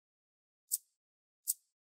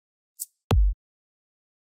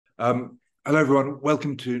Hello, everyone.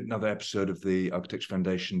 Welcome to another episode of the Architecture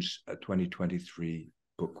Foundation's 2023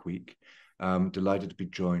 Book Week. Delighted to be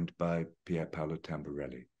joined by Pier Paolo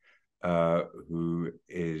Tamburelli, who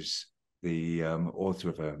is the author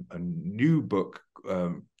of a new book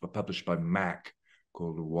published by MAC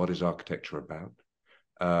called What is Architecture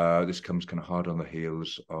About? This comes kind of hard on the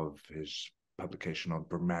heels of his publication on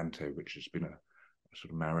Bramante, which has been a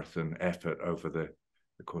sort of marathon effort over the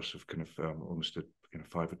course of kind of almost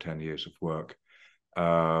 5 or 10 years of work.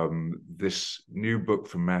 This new book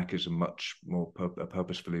from Mac is a much more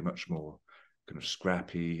purposefully, much more kind of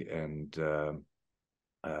scrappy and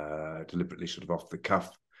deliberately sort of off the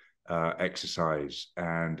cuff exercise,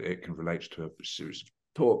 and it can relate to a series of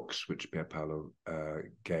talks which Pier Paolo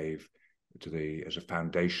gave as a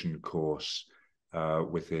foundation course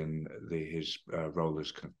within his role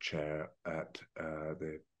as kind of chair at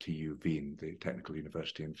the TU Wien, the Technical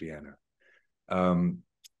University in Vienna.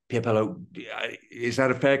 Pier Paolo, is that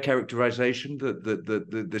a fair characterization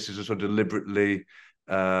that this is a sort of deliberately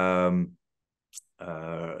kind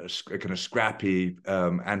of scrappy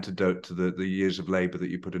antidote to the years of labor that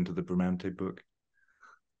you put into the Bramante book?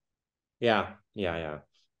 Yeah.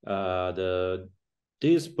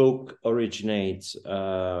 This book originates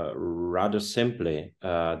rather simply.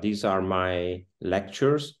 These are my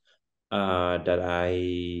lectures that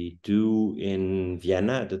I do in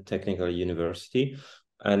Vienna at the Technical University,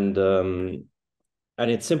 and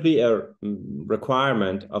it's simply a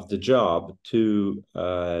requirement of the job to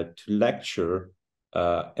lecture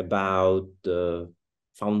about the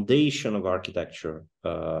foundation of architecture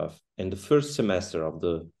in the first semester of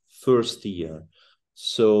the first year.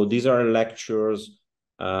 So these are lectures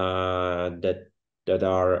that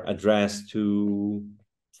are addressed to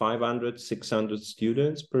 500, 600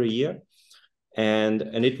 students per year. And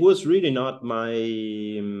it was really not my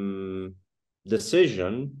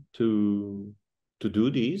decision to do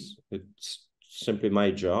these. It's simply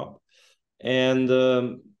my job. And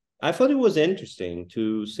I thought it was interesting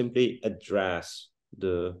to simply address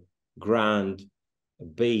the grand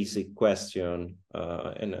basic question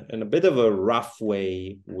in a bit of a rough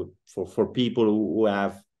way for people who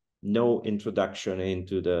have no introduction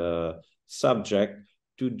into the subject,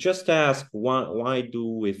 to just ask why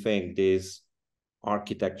do we think this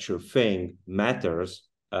architecture thing matters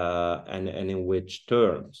and in which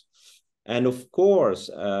terms. And of course,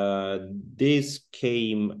 this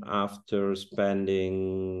came after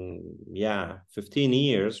spending 15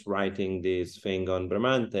 years writing this thing on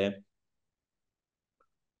Bramante,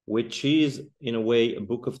 which is in a way a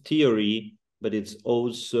book of theory, but it's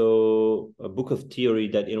also a book of theory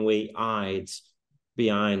that in a way hides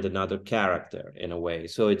behind another character in a way.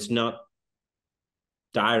 So it's not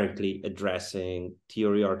directly addressing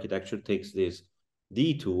theory. Architecture takes this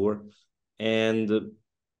detour, and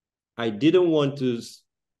I didn't want to,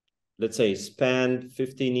 let's say, spend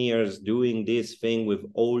 15 years doing this thing with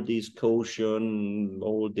all this caution,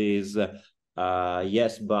 all this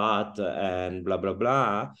yes, but, and blah, blah,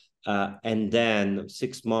 blah. And then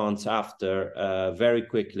 6 months after, very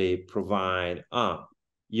quickly provide,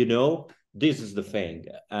 this is the thing.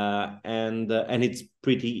 And it's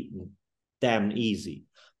pretty damn easy.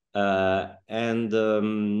 No,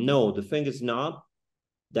 the thing is not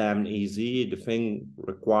damn easy. The thing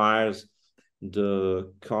requires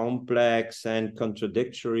the complex and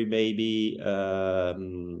contradictory maybe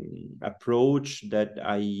approach that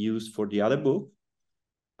I used for the other book.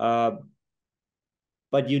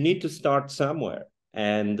 But you need to start somewhere.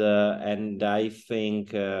 And I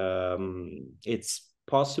think it's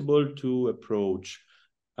possible to approach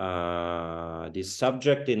this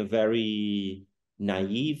subject in a very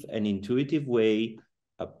naive and intuitive way,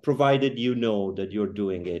 provided you know that you're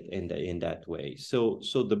doing it in that way. So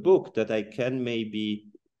the book that I can maybe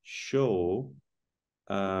show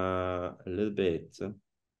a little bit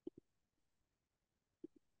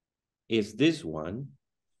is this one,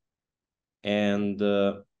 and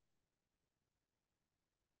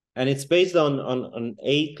it's based on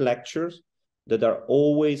 8 lectures that are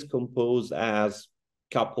always composed as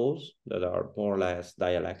couples that are more or less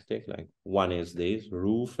dialectic. Like one is this,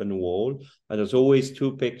 roof and wall, and there's always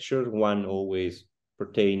 2 pictures, one always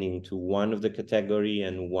pertaining to one of the category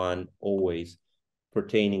and one always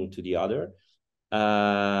pertaining to the other.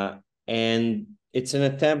 And it's an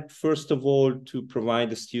attempt, first of all, to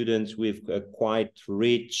provide the students with a quite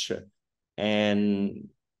rich and,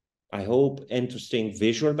 I hope, interesting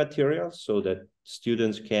visual material, so that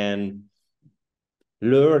students can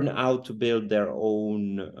learn how to build their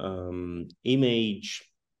own image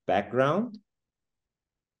background.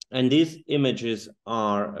 And these images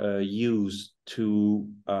are used to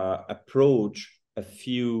approach a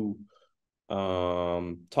few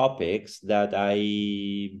topics that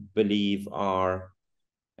I believe are,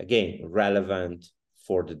 again, relevant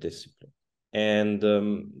for the discipline. And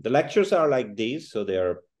the lectures are like these. So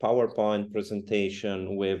they're PowerPoint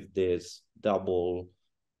presentation with this double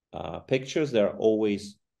pictures. They're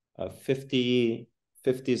always 50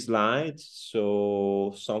 slides.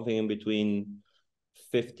 So something in between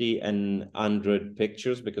 50 and 100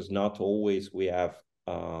 pictures, because not always we have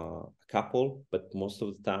a couple, but most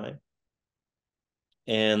of the time.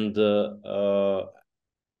 And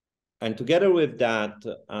together with that,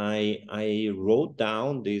 I wrote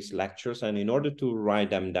down these lectures, and in order to write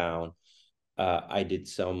them down, I did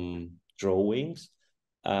some drawings,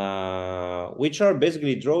 which are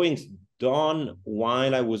basically drawings done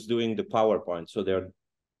while I was doing the PowerPoint. So they're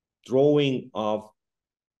drawing of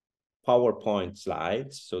PowerPoint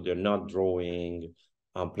slides. So they're not drawing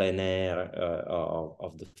en plein air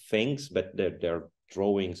of the things, but they're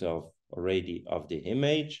drawings of already of the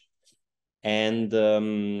image. And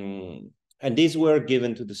these were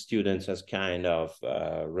given to the students as kind of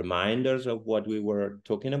reminders of what we were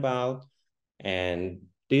talking about. And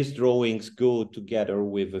these drawings go together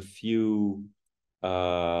with a few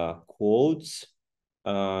quotes,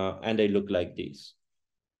 and they look like this.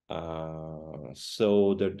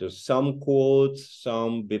 So there's some quotes,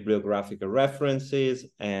 some bibliographical references,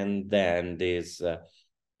 and then this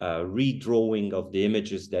redrawing of the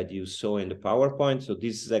images that you saw in the PowerPoint. So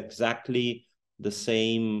this is exactly the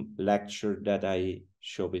same lecture that I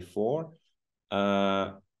showed before.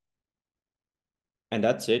 And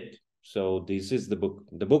that's it. So this is the book.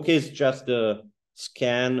 The book is just a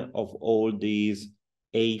scan of all these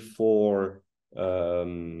A4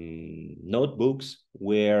 notebooks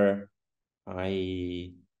where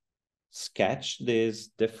I sketched these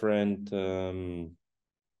different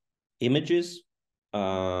images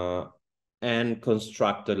and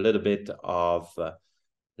construct a little bit of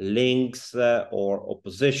links or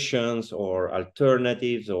oppositions or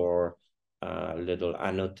alternatives or a little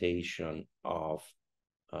annotation of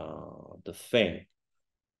the thing.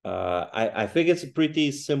 I think it's a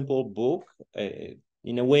pretty simple book.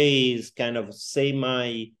 In a way, it's kind of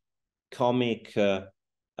semi-comic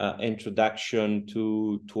introduction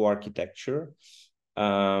to architecture,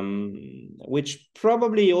 which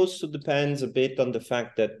probably also depends a bit on the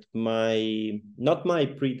fact that not my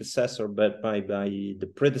predecessor, but the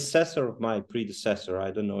predecessor of my predecessor, I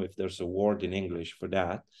don't know if there's a word in English for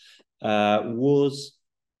that, was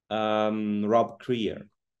Rob Creer.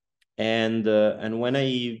 And when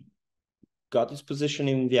I got this position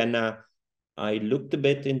in Vienna, I looked a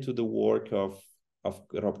bit into the work of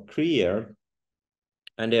Rob Creer,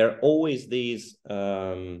 and there are always these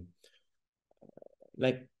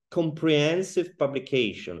like comprehensive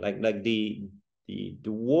publication, like the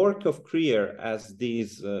work of Creer has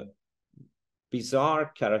this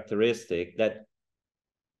bizarre characteristic that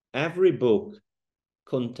every book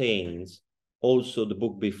contains also the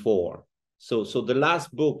book before. So the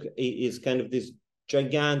last book is kind of this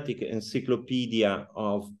gigantic encyclopedia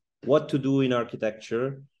of what to do in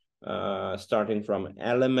architecture, starting from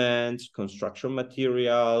elements, construction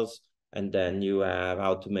materials, and then you have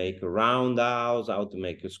how to make a round house, how to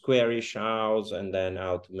make a squarish house, and then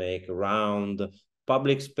how to make a round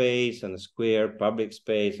public space and a square public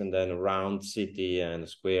space, and then a round city and a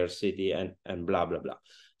square city, and blah, blah, blah.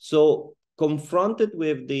 So confronted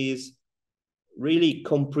with these really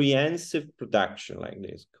comprehensive production like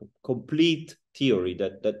this, complete theory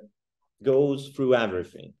that goes through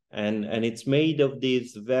everything, and it's made of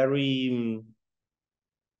these very,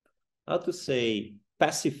 how to say,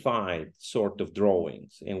 pacified sort of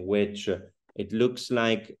drawings in which it looks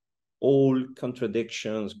like all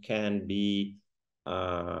contradictions can be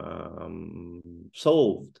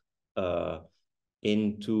solved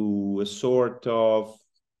into a sort of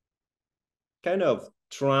kind of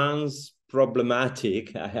trans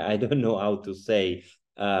problematic, I don't know how to say,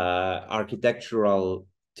 architectural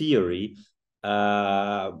theory.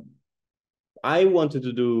 I wanted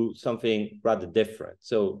to do something rather different.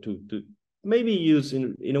 So to maybe use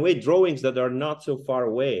in a way drawings that are not so far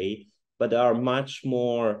away, but are much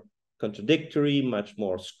more contradictory, much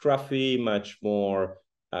more scruffy, much more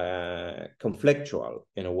conflictual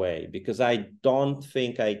in a way, because I don't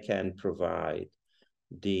think I can provide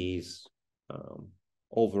these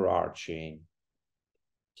overarching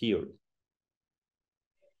theory.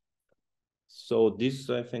 So this,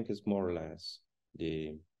 I think, is more or less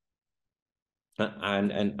the,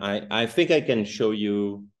 and I think I can show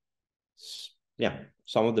you, yeah,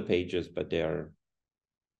 some of the pages, but they are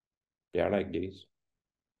like this.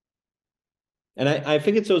 And I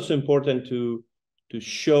think it's also important to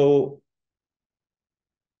show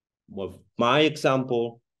with my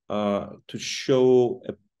example to show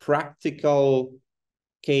a practical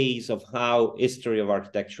case of how history of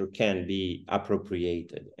architecture can be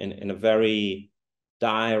appropriated in a very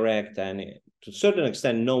direct and to a certain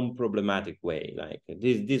extent non-problematic way. Like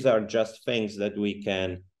these are just things that we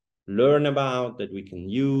can learn about, that we can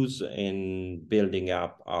use in building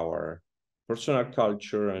up our personal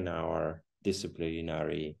culture and our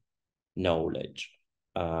disciplinary knowledge.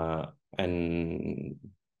 And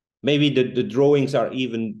maybe the drawings are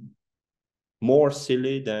even more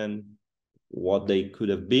silly than what they could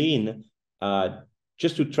have been,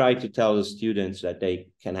 just to try to tell the students that they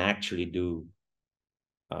can actually do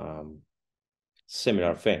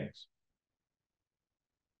similar things.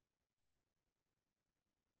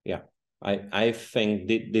 Yeah, I think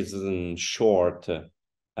this is in short a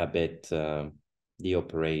bit the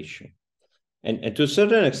operation. And to a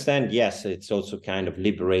certain extent, yes, it's also kind of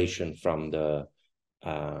liberation from the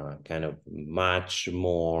kind of much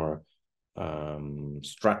more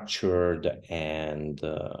structured and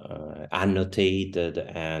annotated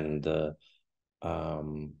and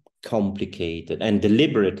complicated and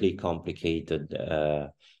deliberately complicated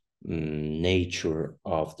nature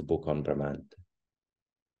of the book on Bramante.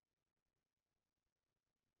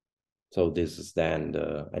 So this is then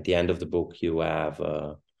at the end of the book, you have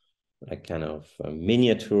a kind of a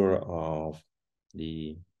miniature of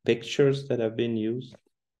the pictures that have been used,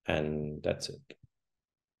 and that's it.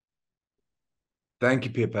 Thank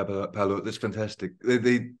you, Pier Paolo. That's fantastic. I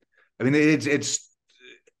mean, it's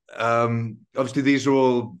obviously these are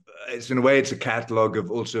all. It's in a way, it's a catalogue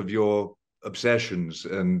of also of your obsessions,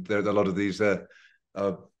 and there are a lot of these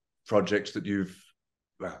projects that you've.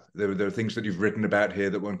 Well, there are things that you've written about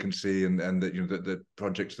here that one can see, and that the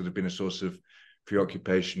projects that have been a source of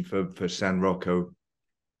preoccupation for San Rocco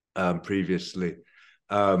previously.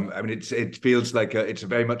 I mean, it feels like it's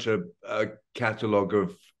very much a catalogue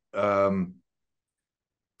of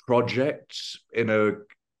projects in a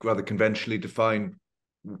rather conventionally defined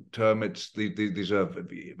term. These are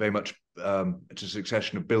very much it's a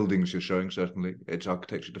succession of buildings you're showing. Certainly, it's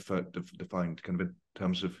architecture defined kind of in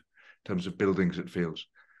terms of buildings. It feels,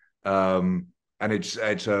 and it's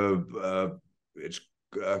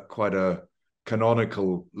quite a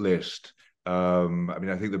canonical list. I mean,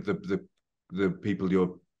 I think the people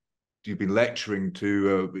you've been lecturing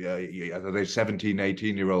to are they 17,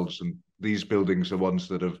 18-year-olds, and these buildings are ones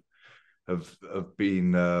that have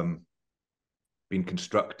been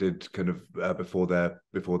constructed kind of before they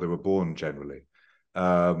were born generally.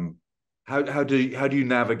 How do you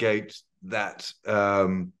navigate that?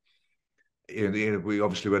 We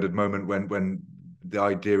obviously were at a moment when the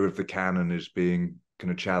idea of the canon is being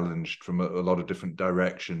kind of challenged from a lot of different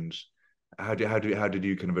directions. How did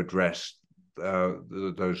you kind of address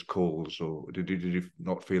those calls, or did you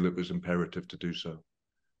not feel it was imperative to do so?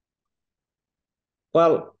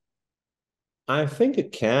 Well, I think a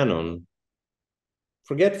canon,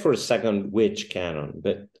 forget for a second which canon,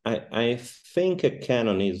 but I think a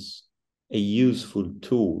canon is a useful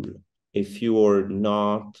tool if you are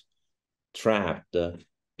not trapped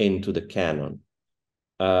into the canon.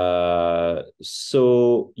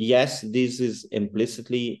 So yes, this is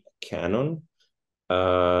implicitly canon.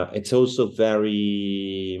 It's also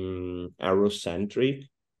very Eurocentric.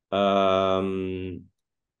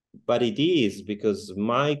 But it is because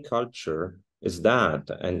my culture is that,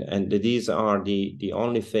 and these are the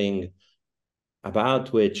only thing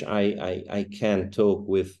about which I can talk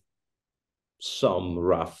with some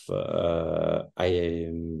rough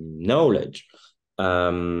knowledge.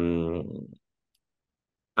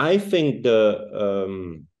 I think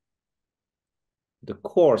the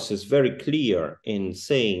course is very clear in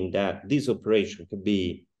saying that this operation can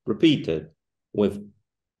be repeated with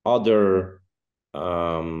other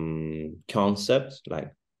concepts,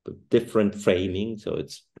 like different framing. So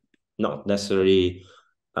it's not necessarily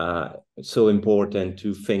so important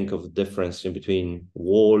to think of the difference in between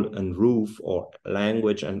wall and roof or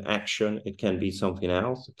language and action. It can be something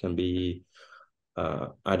else. It can be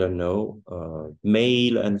I don't know,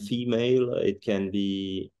 male and female. It can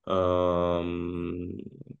be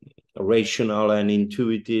rational and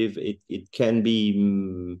intuitive. It can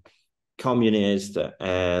be communist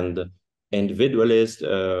and individualist,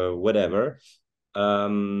 whatever.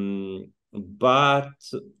 But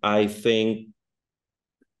I think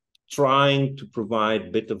trying to provide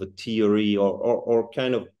a bit of a theory or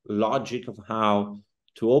kind of logic of how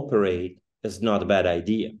to operate is not a bad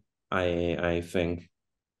idea. I think,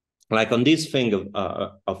 like on this thing of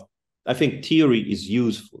I think theory is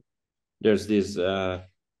useful. There's this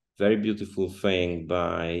very beautiful thing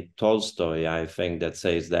by Tolstoy, I think, that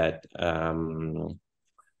says that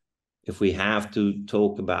if we have to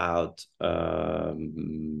talk about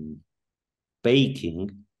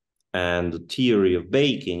baking and the theory of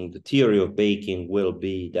baking, the theory of baking will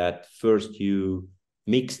be that first you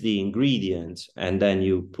mix the ingredients and then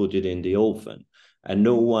you put it in the oven. And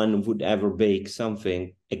no one would ever bake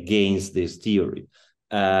something against this theory.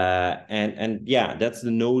 And yeah, that's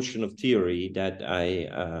the notion of theory that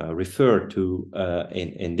I refer to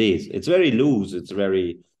in this. It's very loose, it's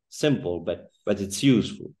very simple, but it's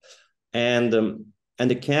useful. And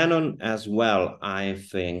the canon as well, I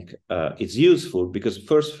think, is useful because the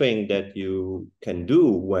first thing that you can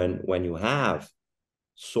do when you have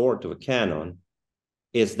sort of a canon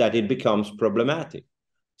is that it becomes problematic.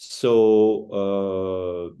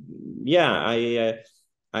 So yeah,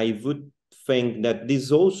 I would think that this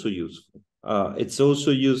is also useful. It's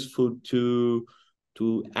also useful to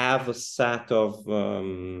have a set of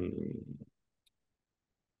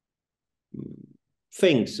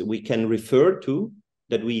things we can refer to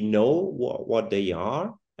that we know what they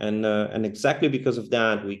are, and exactly because of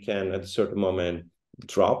that we can at a certain moment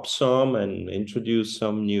drop some and introduce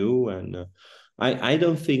some new. And I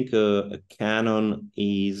don't think a canon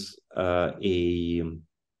is like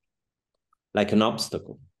an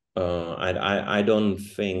obstacle. I don't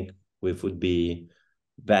think we would be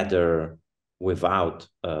better without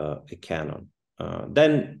a canon.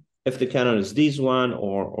 Then if the canon is this one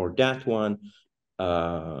or that one,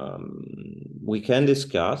 we can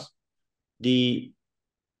discuss. The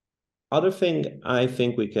other thing I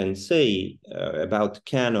think we can say about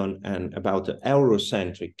canon and about the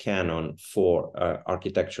Eurocentric canon for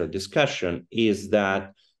architectural discussion is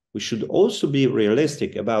that we should also be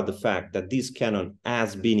realistic about the fact that this canon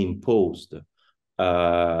has been imposed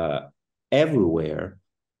everywhere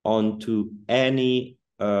onto any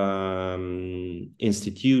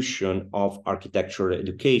institution of architectural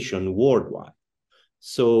education worldwide.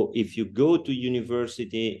 So if you go to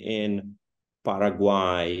university in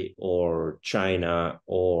Paraguay or China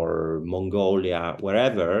or Mongolia,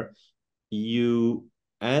 wherever, you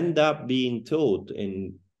end up being taught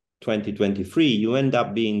in 2023, you end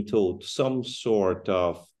up being taught some sort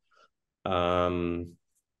of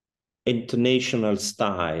international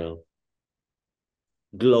style,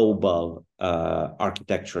 global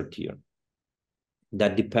architecture theory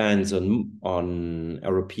that depends on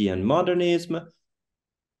European modernism.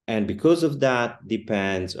 And because of that,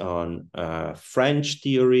 depends on French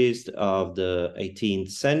theorists of the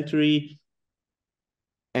 18th century.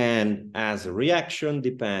 And as a reaction,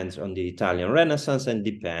 depends on the Italian Renaissance and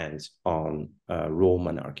depends on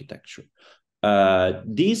Roman architecture.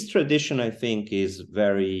 This tradition, I think, is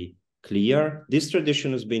very clear. This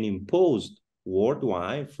tradition has been imposed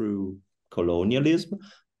worldwide through colonialism.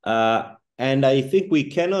 And I think we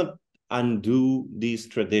cannot undo this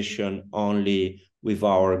tradition only with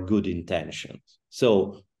our good intentions.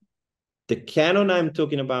 So the canon I'm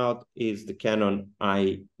talking about is the canon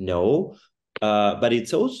I know, but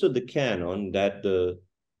it's also the canon that the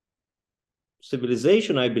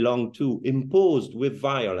civilization I belong to imposed with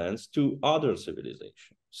violence to other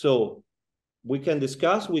civilizations. So we can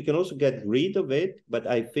discuss, we can also get rid of it, but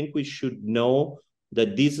I think we should know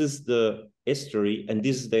that this is the history and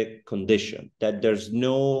this is the condition, that there's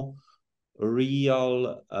no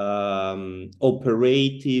real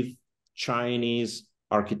operative Chinese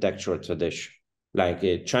architectural tradition.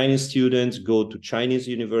 Like Chinese students go to Chinese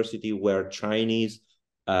university where Chinese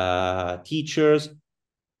teachers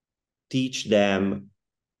teach them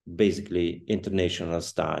basically international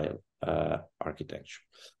style architecture.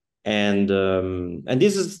 And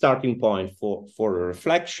this is a starting point for a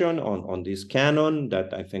reflection on this canon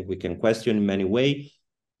that I think we can question in many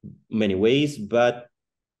ways, but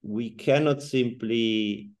we cannot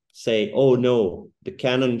simply say, oh no, the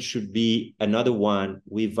canon should be another one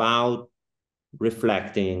without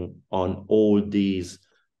reflecting on all these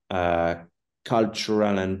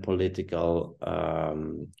cultural and political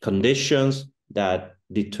conditions that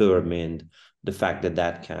determined the fact that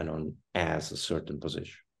that canon has a certain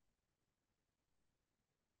position.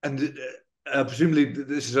 And presumably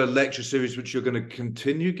this is a lecture series which you're going to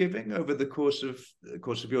continue giving over the course of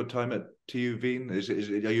your time at TU Wien.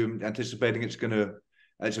 Are you anticipating it's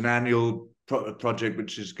an annual project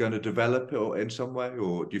which is going to develop or in some way,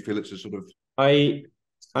 or do you feel it's a sort of? I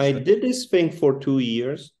did this thing for 2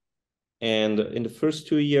 years, and in the first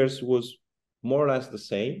 2 years was more or less the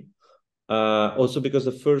same. Also because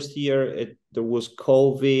the first year there was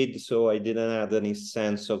COVID, so I didn't have any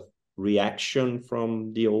sense of reaction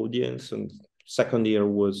from the audience, and second year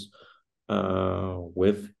was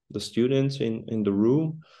with the students in the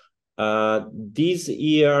room. This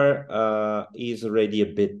year is already a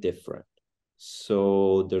bit different.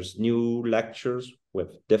 So there's new lectures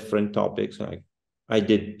with different topics. I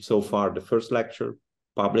did so far the first lecture,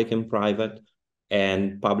 public and private,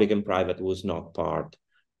 and public and private was not part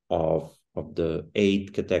of the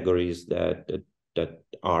 8 categories that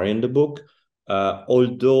are in the book.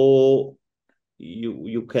 Although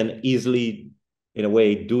you can easily, in a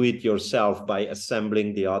way, do it yourself by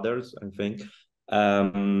assembling the others, I think.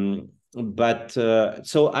 So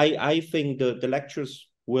I think the lectures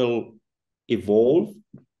will evolve,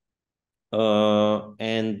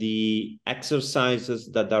 and the exercises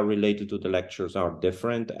that are related to the lectures are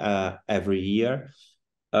different every year.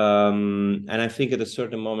 And I think at a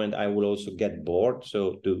certain moment I will also get bored,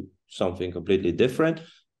 so do something completely different.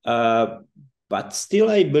 But still,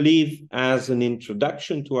 I believe as an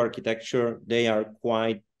introduction to architecture, they are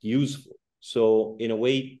quite useful. So in a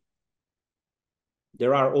way,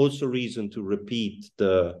 there are also reasons to repeat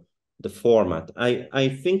the format. I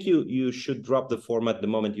think you should drop the format the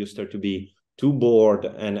moment you start to be too bored,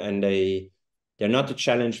 and they're not a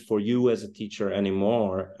challenge for you as a teacher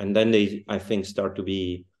anymore. And then they, I think, start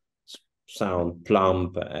to sound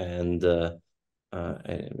plump and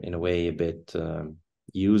in a way a bit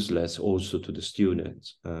useless also to the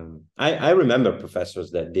students. I remember professors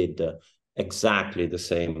that did exactly the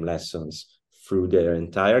same lessons through their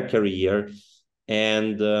entire career.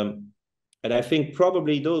 And I think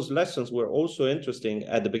probably those lessons were also interesting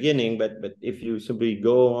at the beginning, but if you simply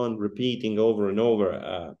go on repeating over and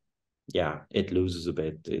over, yeah, it loses a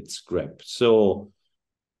bit its grip. So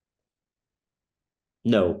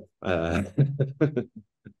no.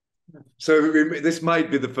 So this might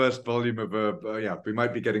be the first volume of yeah. We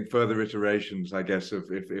might be getting further iterations, I guess,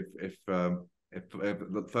 of if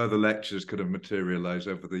further lectures could have materialized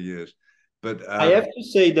over the years. But I have to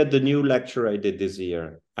say that the new lecture I did this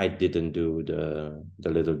year, I didn't do the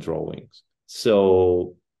little drawings.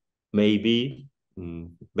 So maybe,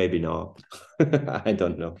 maybe not. I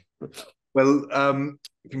don't know. Well,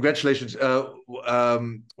 congratulations.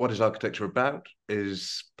 What is Architecture About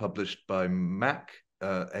is published by Mac,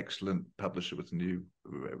 excellent publisher with a new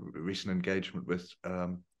recent engagement with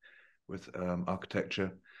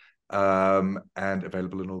architecture, and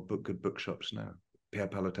available in all good bookshops now. Pier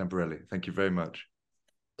Paolo Tamburelli, thank you very much.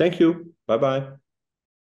 Thank you. Bye-bye.